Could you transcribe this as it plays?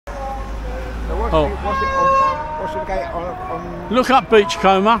What's the gate on? Look up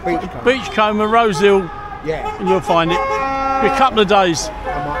Beachcomber. Beachcomber, Rose Hill. Yeah. And you'll find it. Be a couple of days. I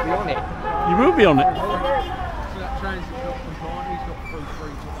might be on it. You will be on it. So that transit's not compliant, he's got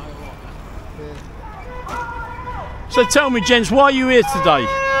free today like that. So tell me, gents, why are you here today?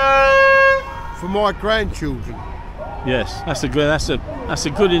 For my grandchildren. Yes, that's a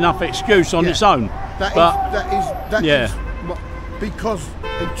good enough excuse on its own. That is because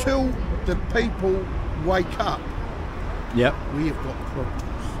until the people wake up, yep, we have got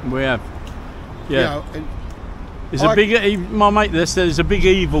problems. We have. Yeah. You know, and there's a big. My mate there said there's a big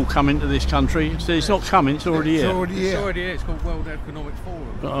evil coming to this country. So it's not coming. It's already here. It's already here. It's called World Economic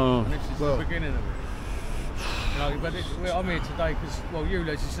Forum. Oh. And this is the beginning of it. You know, but I'm here today because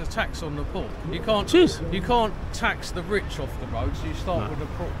ULEZ is a tax on the poor. You can't tax the rich off the road, so you start with the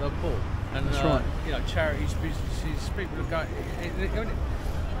poor. And that's right. You know, charities, businesses, people are going.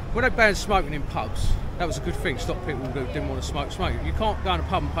 When they banned smoking in pubs, that was a good thing. Stop people who didn't want to smoke. You can't go in a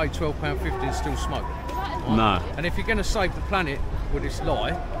pub and pay £12.50 and still smoke. Right? No. And if you're going to save the planet with this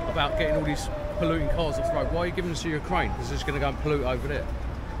lie about getting all these polluting cars off the road, why are you giving them to Ukraine? Because they're just going to go and pollute over there.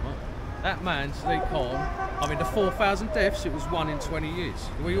 Right? That man, Sadiq, I mean, the 4,000 deaths, it was 1 in 20 years.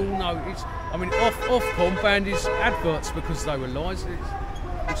 We all know it's. I mean, Ofcom banned his adverts because they were lies.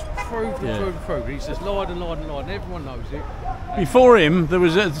 It's proved and proved. He's just lied and lied and lied, and everyone knows it. Before him, there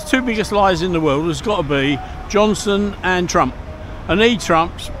was the two biggest lies in the world. Has got to be Johnson and Trump, and he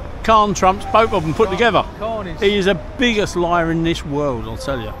trumps, Khan trumps both of them put together. He is the biggest liar in this world, I'll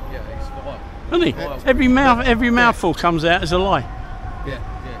tell you. Yeah, he's vile. Isn't he? Every mouthful comes out as a lie. Yeah.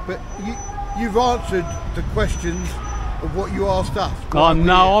 But you've answered the questions of what you asked us. I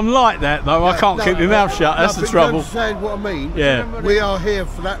know, I'm like that though. I can't keep my mouth shut. That's the trouble. You understand what I mean? Yeah. We are here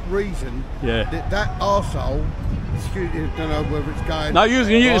for that reason. Yeah. That arsehole, excuse me, I don't know whether it's going. No, you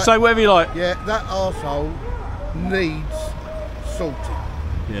can say whatever you like. Yeah, that arsehole needs sorting.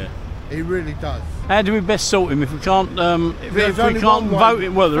 Yeah. He really does. How do we best sort him if we can't? If we can't vote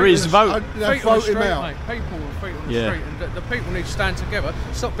him, well, there is vote. Let's vote him out. Mate. People on the street, and the people need to stand together.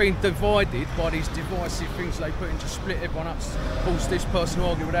 Stop being divided by these divisive things they put in to split everyone up. Force this person to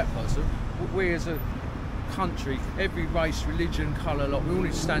argue with that person. We as a country, every race, religion, colour, we all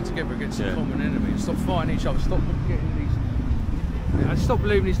need to stand together against a common enemy. Stop fighting each other. Stop getting these. And stop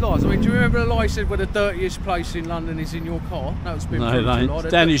believing these lies. I mean, do you remember the lie he said where the dirtiest place in London is in your car? That was been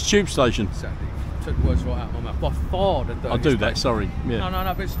down his tube station. Exactly. Took the words right out of my mouth. By far the dirtiest. I do that. Sorry. Yeah.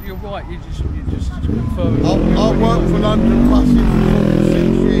 No. But you're right. You just confirm. I worked for London buses for 46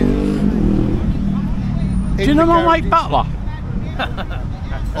 years. Do you know my mate Butler?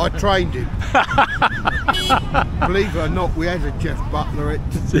 I trained him. Believe it or not, we had a Jeff Butler at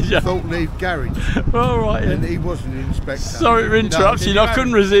Thornton Heath Garage. All right. And he wasn't an inspector. Sorry to interrupt you. I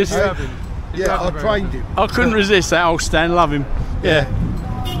couldn't resist. Yeah, I trained him. I couldn't resist that old Stan. Love him. Yeah.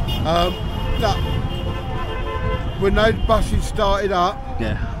 When those buses started up,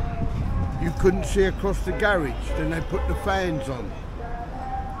 you couldn't see across the garage. Then they put the fans on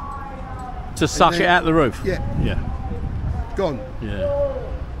to suck it out the roof. Yeah. Gone. Yeah.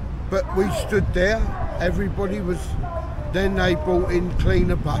 But we stood there. Everybody was. Then they brought in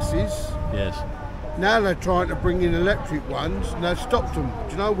cleaner buses. Yes. Now they're trying to bring in electric ones, and they've stopped them.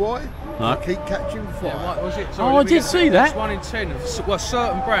 Do you know why? No. They keep catching fire. Yeah, was it? Sorry, I did see that. It's 1 in 10. Well, a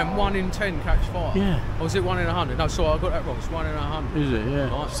certain brand, 1 in 10 catch fire. Yeah. Or was it 1 in 100? No, sorry, I got that wrong. It's 1 in 100. Is it? Yeah.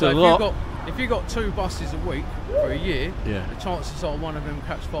 Right. So if you got 2 buses a week for a year, the chances are one of them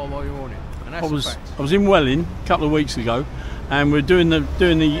catch fire while you're on it. And that's a fact. I was in Welling a couple of weeks ago, and we're doing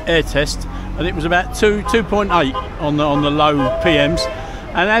the air test, and it was about 2.8 on the low PMs,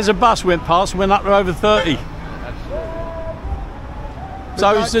 and as a bus went past, went up to over 30.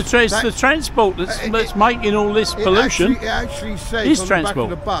 So it's the transport that's making all this pollution. It actually says on the back of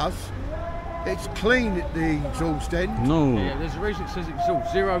the bus, it's clean at the exhaust end. No. Yeah, there's a reason it says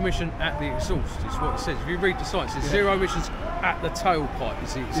exhaust. Zero emission at the exhaust is what it says. If you read the sign, it says zero emissions at the tailpipe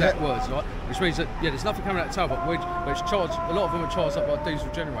is the exact words, right? Which means that there's nothing coming out the tailpipe, but it's charged. A lot of them are charged up by diesel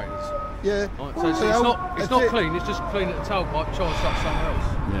generators. Yeah. Right? So it's not clean. It's just clean at the tailpipe, charged up somewhere else.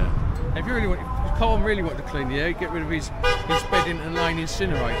 Yeah. If you really want, if Colin really wanted to clean the air, get rid of his bedding and laying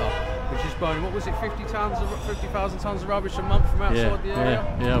incinerator, which is burning, what was it, 50,000 tonnes of rubbish a month from outside the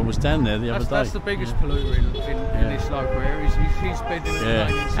area? Yeah, I was down there the other day. That's the biggest polluter in this local area. He's bedding and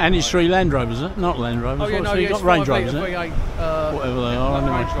laying incinerator. And his 3 Land Rovers, not Land Rovers. Oh yeah, no, you got Range Rovers, whatever they are.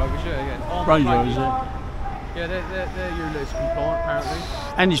 Anyway. Range Rovers, yeah. Range Rovers, Yeah, they're ULEZ compliant apparently.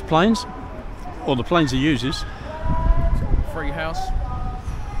 And his planes, or the planes he uses. Free house.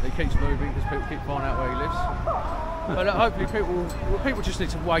 He keeps moving because people keep finding out where he lives. But hopefully people just need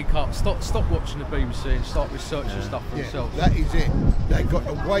to wake up, stop watching the BBC and start researching stuff for themselves. That is it. They've got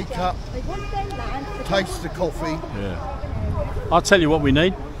to wake up, taste the coffee. Yeah. I'll tell you what we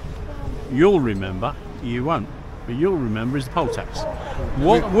need. You'll remember, you won't, but you'll remember is the poll tax.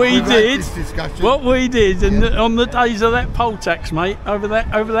 What we did on the days of that poll tax, mate, over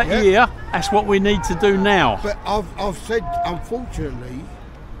that year, that's what we need to do now. But I've said, unfortunately,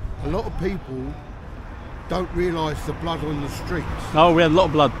 a lot of people don't realise the blood on the streets. Oh, we had a lot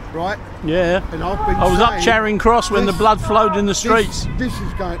of blood. Right? Yeah. And I was up Charing Cross when the blood flowed in the streets. This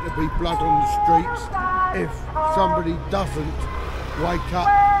is going to be blood on the streets if somebody doesn't wake up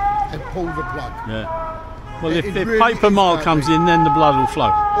and pull the plug. Yeah. Well, if really paper mile comes in, then the blood will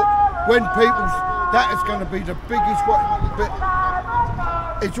flow. When that is going to be the biggest one,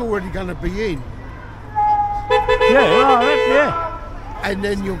 but it's already going to be in. Yeah. And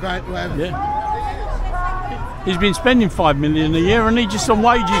then you're going to have... Yeah. He's been spending $5 million a year, and he just on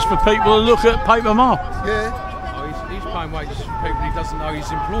wages for people to look at paper mile. Yeah. Oh, he's paying wages for people he doesn't know he's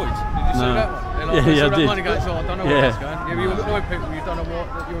employed. Did you see that one? Yeah, I did. Money goes, I don't know where it's going. Yeah, you employ people, you don't know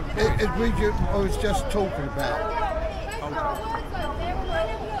what you're employed. I was just talking about.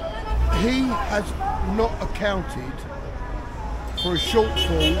 He has not accounted for a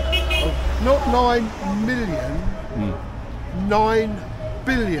shortfall of not 9 million, 9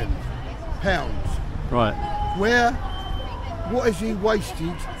 billion pounds. Right. What has he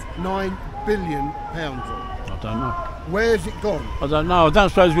wasted £9 billion on? I don't know. Where has it gone? I don't know. I don't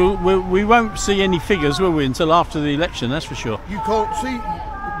suppose we won't see any figures, will we, until after the election, that's for sure. You can't see,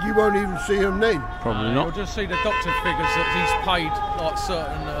 you won't even see them then. Probably not. You'll just see the doctor figures that he's paid, like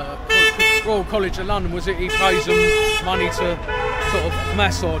certain Royal College of London, was it? He pays them money to sort of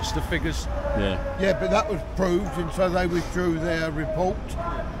massage the figures. Yeah. Yeah, but that was proved, and so they withdrew their report.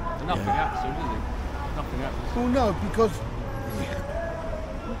 Nothing happens, does it? Nothing happens. Well, no, because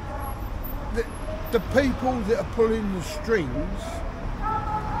the people that are pulling the strings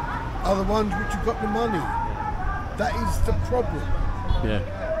are the ones which have got the money. That is the problem. Yeah.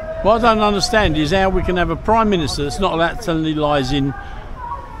 What I don't understand is how we can have a Prime Minister that's not allowed to tell any lies in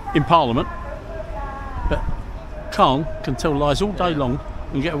Parliament, but Khan can tell lies all day long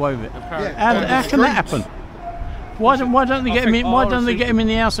and get away with it. Yeah, How can that happen? Why don't they get him in? Why don't they get him in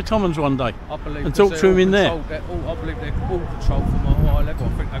the House of Commons one day and talk to him in there? I believe they're all controlled from a high level. I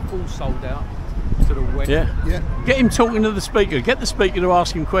think they've all sold out to the West. Yeah. Get him talking to the Speaker. Get the Speaker to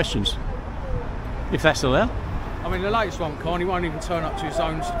ask him questions, if that's allowed. I mean, the latest one, Khan, he won't even turn up to his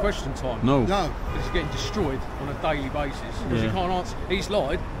own question time. No. He's getting destroyed on a daily basis because he can't answer. He's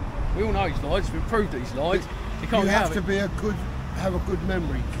lied. We all know he's lied. It's been proved that he's lied. He can't have to have a good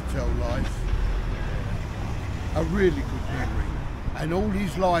memory to tell lies. A really good memory, and all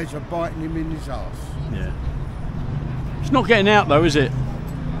these lies are biting him in his arse. Yeah. It's not getting out though, is it?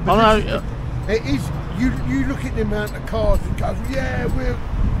 I know. It is. You look at the amount of cars and goes, yeah,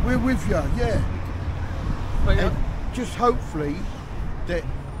 we're with you, yeah. And just hopefully that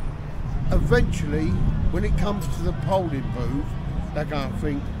eventually, when it comes to the polling booth, they're going to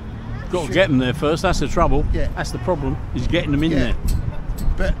think. Got to get them there first. That's the trouble. Yeah. That's the problem. Is getting them in there.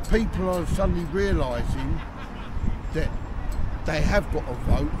 But people are suddenly realising that they have got a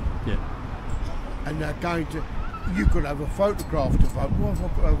vote, and they're going to. You could have a photograph to vote. Why have I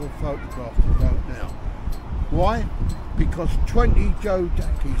got to have a photograph to vote now? Why? Because 20 Joe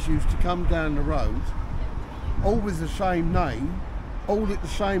Dackies used to come down the road, all with the same name, all at the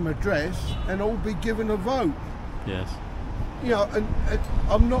same address, and all be given a vote. Yes. You know, and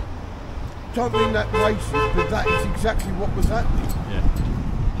I'm not. Don't mean that racist, but that is exactly what was happening. Yeah.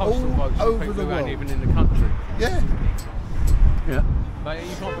 Postal votes over people the who aren't world. even in the country. Yeah. Yeah. But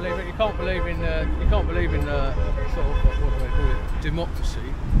you can't believe it. You can't believe in. You can't believe in sort of what do they call it?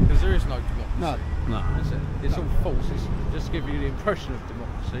 Democracy, because there is no democracy. No. It's all false. It's just to give you the impression of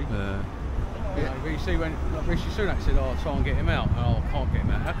democracy. You know, but you see when Rishi Sunak said, "Oh, try and get him out." Oh, I can't get him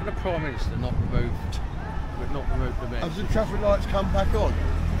out. How can the Prime Minister not remove the men? Have the traffic lights come back on?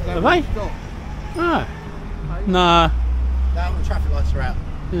 Have they? No. No. Now the traffic lights are out.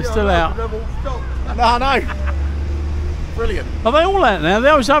 They're still out. They've all stopped. No, I know. Brilliant. Are they all out now?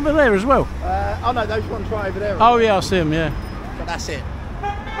 They're always over there as well. Oh no, those ones right over there. Oh yeah, I see them. Yeah. But that's it.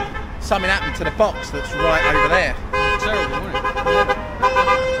 Something happened to the box that's right over there. Terrible, isn't it?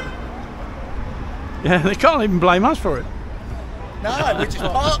 Yeah, they can't even blame us for it. No, we just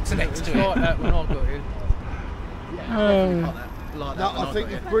parked next to it. Like that when I got here. Like that No, when I think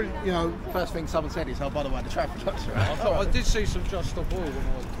got it's here. brilliant. You know, First thing someone said is, "Oh, by the way, the traffic lights are out." I did see some Just Stop Oil when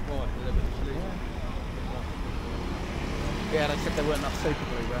I was right. Yeah, they said there weren't enough super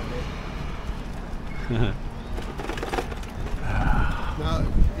glue around here. No,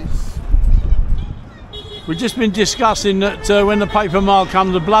 it's We've just been discussing that when the paper mile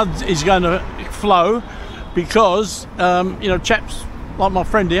comes, the blood is going to flow because, you know, chaps like my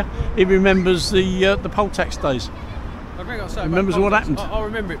friend here, he remembers the poll tax days. I think I say Remembers what happened. I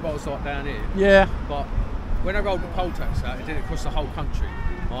remember it, but I was like down here. Yeah. But when I rolled the poll tax out, it did it across the whole country.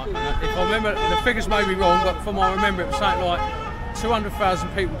 Right? And if I remember, the figures may be wrong, but from what I remember, it was something like 200,000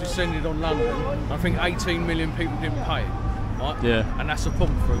 people descended on London. I think 18 million people didn't pay it. Right? Yeah. And that's a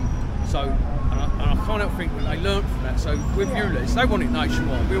problem for them. So, and I can't help thinking they learned from that. So with ULEZ, they want it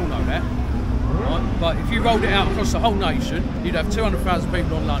nationwide. We all know that. Right? But if you rolled it out across the whole nation, you'd have 200,000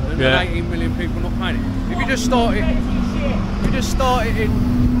 people on London and 18 million people not paying it. If you just start it, in,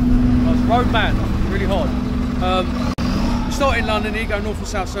 I was road bad, really hard. You start in London, you go North and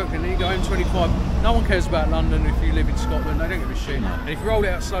South Circuit, and you go M25. No one cares about London if you live in Scotland. They don't give a shit. And if you roll it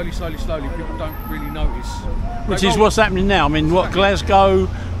out slowly, people don't really notice. Which is what's happening now. I mean, what, Glasgow,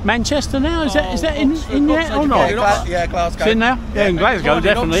 Manchester now? Is that in yet or not? Yeah, Glasgow. It's in now? Yeah, in Glasgow,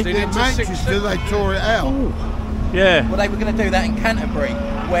 definitely. in Manchester they tore it out. Yeah. Well, they were going to do that in Canterbury,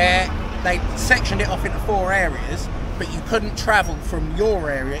 where they sectioned it off into 4 areas, but you couldn't travel from your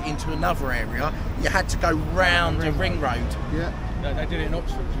area into another area. You had to go round a ring road. Yeah. They did it in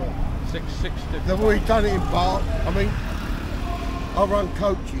Oxford as well. Six different. They've already done it in Bath. I mean, I run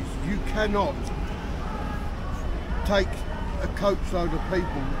coaches. You cannot take a coach load of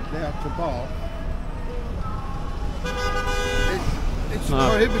people now to Bath. It's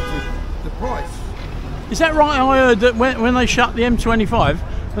prohibitive, the price. Is that right? I heard that when they shut the M25,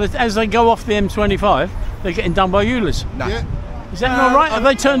 as they go off the M25, they're getting done by ULEZ. No. Yeah. Is that not right? Have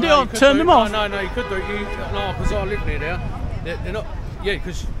they turned it off? Turned them off? No, you could do it. No, because I live near there. They're not. Yeah,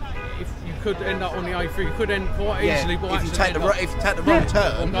 because if you could end up on the A3, you could end quite easily. Yeah, if you take the wrong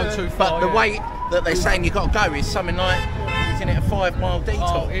turn. Or go too far, but the way that they're saying you've got to go is something like, isn't it, a 5-mile detour?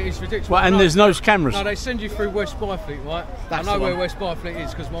 Oh, it is ridiculous. Well, and there's no cameras. No, they send you through West Byfleet, right? That's I know the where one. West Byfleet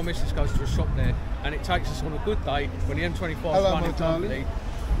is because my missus goes to a shop there, and it takes us on a good day when the M25 is running company.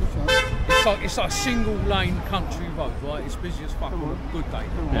 It's like a single lane country road, right? It's busy as fuck on a good day.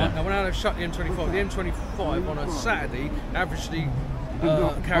 Right? Now, when they've shut the M25 on a Saturday averagely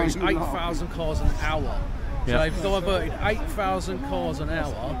carries 8,000 cars an hour. So they've diverted 8,000 cars an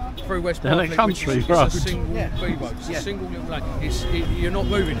hour through West Byfleet, which is a single B road. It's a single little lane. You're not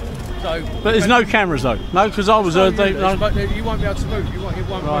moving. So, but there's no cameras though. No, because I was but you won't be able to move. You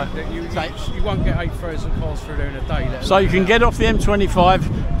won't get 8,000 cars through there in a day. So you can get off the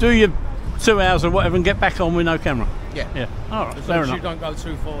M25, do your 2 hours or whatever, and get back on with no camera. Yeah. All right. As Fair long as enough. you don't go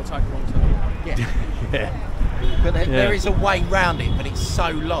too far, take the wrong turn. Yeah. Yeah. But there is a way round it, but it's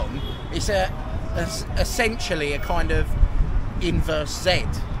so long. It's essentially a kind of inverse Z,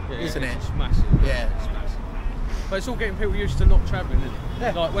 isn't it? It's massive. Yeah. It's massive. But it's all getting people used to not travelling, isn't it?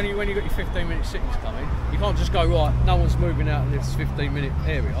 Yeah. Like when you got your 15-minute signals coming, you can't just go, right, no one's moving out of this 15-minute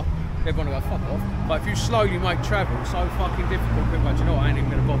area. Everyone will go, fuck off. But if you slowly make travel so fucking difficult, people go, do you know what, I ain't even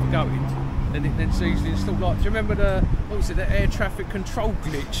going to bother going. Then it's easily installed. Like, do you remember the air traffic control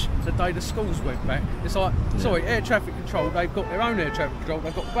glitch the day the schools went back? It's like, sorry, air traffic control, they've got their own air traffic control,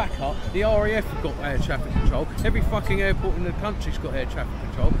 they've got backup, the RAF have got air traffic control, every fucking airport in the country's got air traffic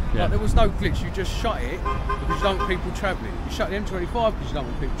control. Yeah. Like, there was no glitch, you just shut it because you don't want people travelling. You shut the M25 because you don't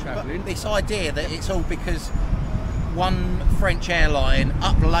want people travelling. But this idea that it's all because one French airline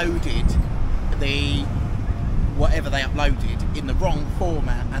uploaded the whatever they uploaded in the wrong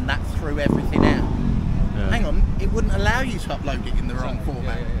format and that threw everything out. Hang on, it wouldn't allow you to upload it in the wrong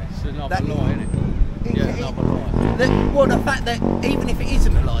format. Yeah. It's another lie, isn't it? Yeah, another lie. Well, the fact that even if it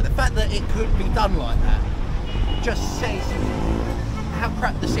isn't a lie, the fact that it could be done like that just says how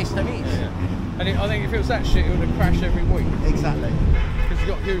crap the system is. Yeah. And I think if it was that shit, it would have crashed every week. Exactly. Because you've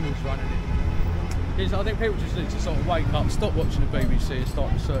got humans running it. I think people just need to sort of wake up, stop watching the BBC and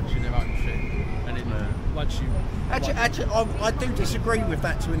start researching their own shit. And then once you... Actually, I do disagree with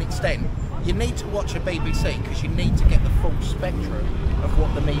that to an extent. You need to watch a BBC because you need to get the full spectrum of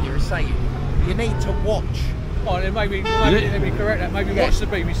what the media is saying. You need to watch... Oh, then maybe let me correct that. Maybe watch the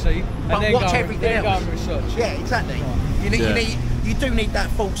BBC and then watch go, everything else. Go and research. Yeah, exactly. Right. You do need that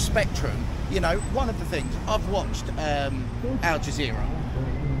full spectrum. You know, one of the things, I've watched Al Jazeera.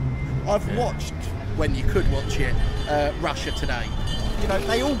 I've watched, when you could watch it, Russia Today. You know,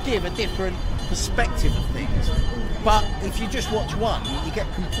 they all give a different perspective of things. But if you just watch one, you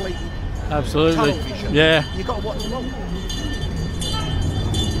get completely tunnel vision. Yeah. You've got to watch them all.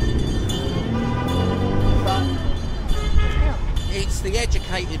 But it's the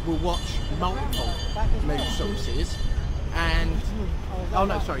educated will watch multiple news sources, and oh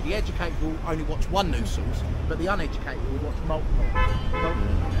no, sorry, the educated will only watch one news source, but the uneducated will watch multiple. Well,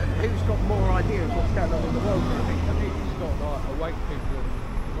 who's got more idea of what's going on in the world? I think it's got like awake people and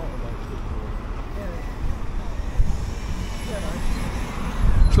not awake people.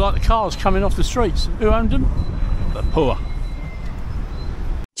 It's like the cars coming off the streets. Who owned them? The poor.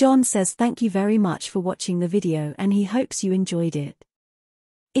 John says thank you very much for watching the video and he hopes you enjoyed it.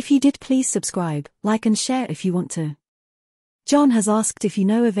 If you did, please subscribe, like and share if you want to. John has asked if you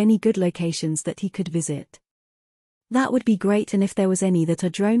know of any good locations that he could visit. That would be great, and if there was any that are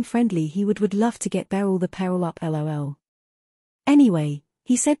drone friendly he would love to get all the peril up, lol. Anyway,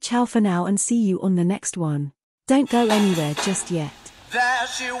 he said ciao for now and see you on the next one. Don't go anywhere just yet. There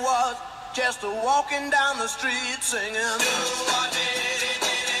she was, just walking down the street singing.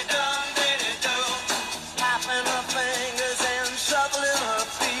 Tapping her fingers and shuffling her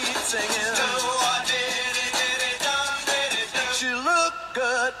feet singing. She looked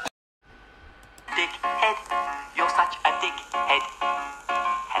good. Dickhead, you're such a dickhead.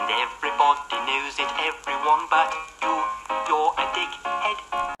 And everybody knows it, everyone but you.